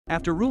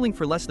After ruling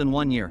for less than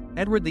 1 year,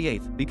 Edward VIII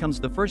becomes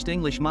the first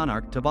English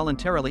monarch to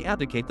voluntarily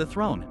abdicate the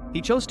throne.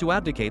 He chose to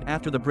abdicate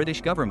after the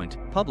British government,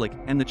 public,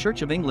 and the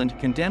Church of England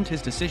condemned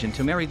his decision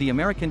to marry the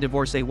American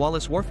divorcee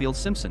Wallis Warfield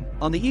Simpson.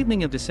 On the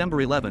evening of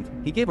December 11,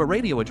 he gave a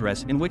radio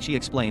address in which he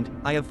explained,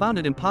 "I have found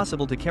it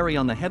impossible to carry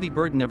on the heavy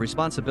burden of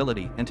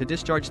responsibility and to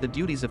discharge the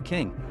duties of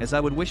king, as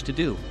I would wish to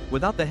do,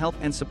 without the help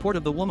and support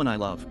of the woman I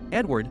love."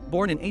 Edward,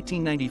 born in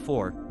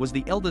 1894, was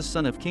the eldest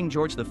son of King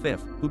George V,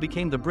 who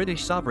became the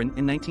British sovereign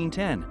in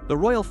 1910. The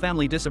royal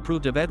family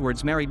disapproved of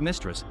Edward's married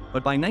mistress,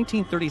 but by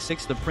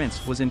 1936 the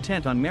prince was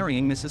intent on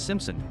marrying Mrs.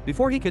 Simpson.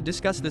 Before he could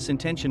discuss this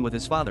intention with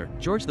his father,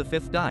 George V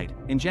died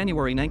in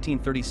January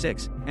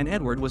 1936, and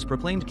Edward was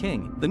proclaimed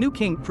king. The new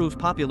king proved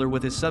popular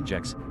with his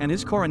subjects, and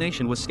his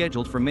coronation was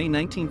scheduled for May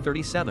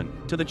 1937.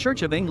 To the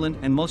Church of England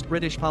and most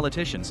British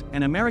politicians,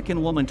 an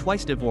American woman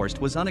twice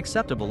divorced was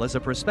unacceptable as a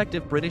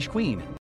prospective British queen.